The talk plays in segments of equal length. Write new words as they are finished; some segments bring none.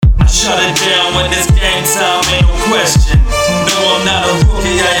shut it down when it's game time, ain't no question. No, I'm not a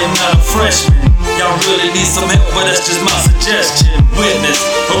rookie, I am not a freshman. Y'all really need some help, but that's just my suggestion. Witness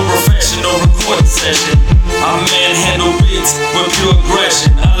a professional recording session. I manhandle beats with pure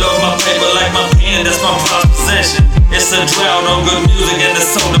aggression. I love my paper like my pen, that's my prized possession. It's a drought on good music and it's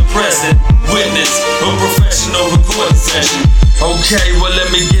so depressing. Witness a professional recording session. Okay, well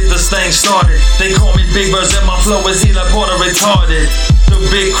let me get this thing started. They call me Big Verz and my flow is either Porter retarded. The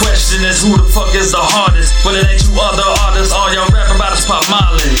big question is who the fuck is the hardest? But it ain't you other artists, all y'all rap about is pop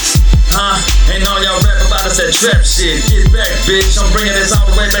mileage. Huh? Ain't all y'all rap about is that trap shit. Get back, bitch, I'm bringing this all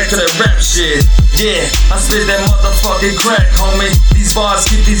the way back to that rap shit. Yeah, I spit that motherfucking crack, homie. These bars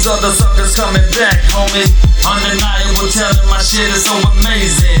keep these other suckers coming back, homie. Undeniable telling my shit is so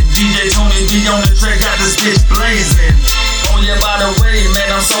amazing. DJ Tony D on the track, got this bitch blazing. Oh yeah, by the way,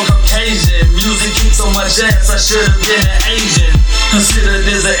 man, I'm so Caucasian. Music kicks so much ass, I should've been an Asian. Consider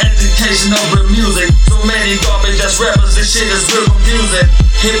this an education of real music. So many garbage ass rappers, this shit is real confusing.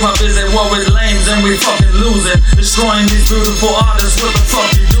 Hip-hop is at war with lames and we fucking losing. Destroying these beautiful artists, what the fuck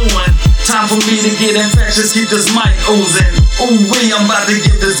you doing? Time for me to get infectious, keep this mic oozing. Ooh wee, I'm about to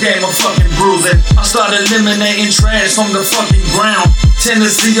give this game a fucking bruising. I started eliminating trash from the fucking ground.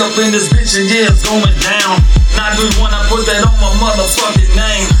 Tennessee up in this bitch and yeah, it's going down. Not good when I put that on my motherfucking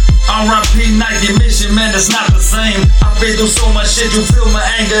name. R.I.P. Nike mission, man, it's not the same. I've been through so much shit, you feel my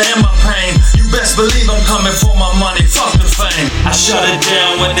anger and my pain. You best believe I'm coming for my money, fuck the fame. I shut it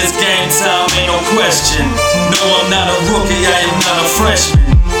down when it's game time, ain't no question. No, I'm not a rookie, I am not a freshman.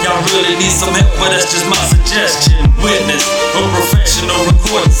 Y'all really need some help, but that's just my suggestion. Witness a professional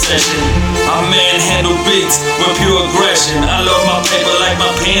recording session. I manhandle beats with pure aggression. I love my paper like my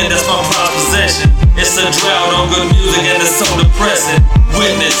pen, that's my prized possession. It's a drought on good music and it's so depressing.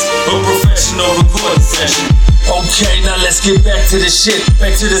 Witness a professional recording session. Okay, now let's get back to this shit.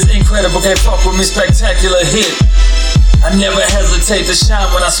 Back to this incredible, can't fuck with me, spectacular hit. I never hesitate to shine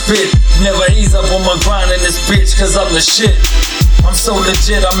when I spit. Never ease up on my grind in this bitch, cause I'm the shit. I'm so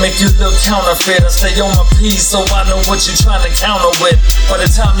legit, I make you look counterfeit. I stay on my P's so I know what you trying to counter with. By the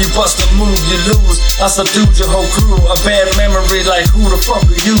time you bust a move, you lose. I subdued your whole crew. A bad memory like who the fuck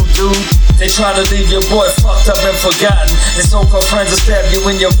are you, dude? They try to leave your boy fucked up and forgotten. And so-called friends will stab you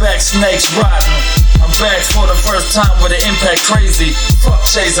in your back, snakes rotten. I'm back for the first time with an impact crazy. Fuck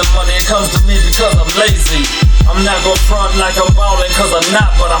chasing money, it comes to me because I'm lazy. I'm not gon' front like I'm ballin' cause I'm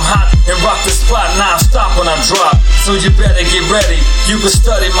not, but I'm hot and rock the spot, now I stop when I drop. So you better get ready, you can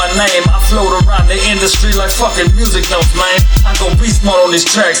study my name. I float around the industry like fucking music notes, man. I go beast mode on these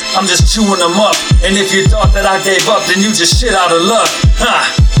tracks, I'm just chewing them up. And if you thought that I gave up, then you just shit out of luck.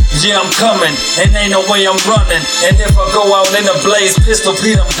 Yeah, I'm coming, and ain't no way I'm running. And if I go out in a blaze, pistol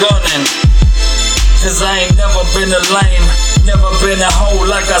Pete, I'm gunning. Cause I ain't never been a lame, never been a hoe,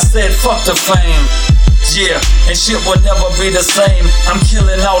 like I said, fuck the fame. Yeah, and shit will never be the same. I'm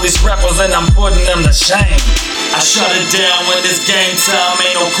killing all these rappers and I'm putting them to shame. I shut it down when it's game time,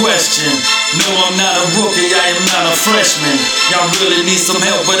 ain't no question. No, I'm not a rookie, I am not a freshman. Y'all really need some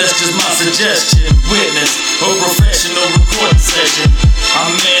help, but that's just my suggestion. Witness a professional recording session. I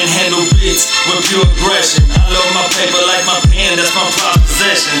manhandle beats with pure aggression. I love my paper like my pen, that's my prized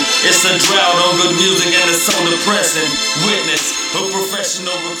possession. It's a drought on good music and it's so depressing. Witness a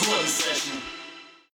professional recording session.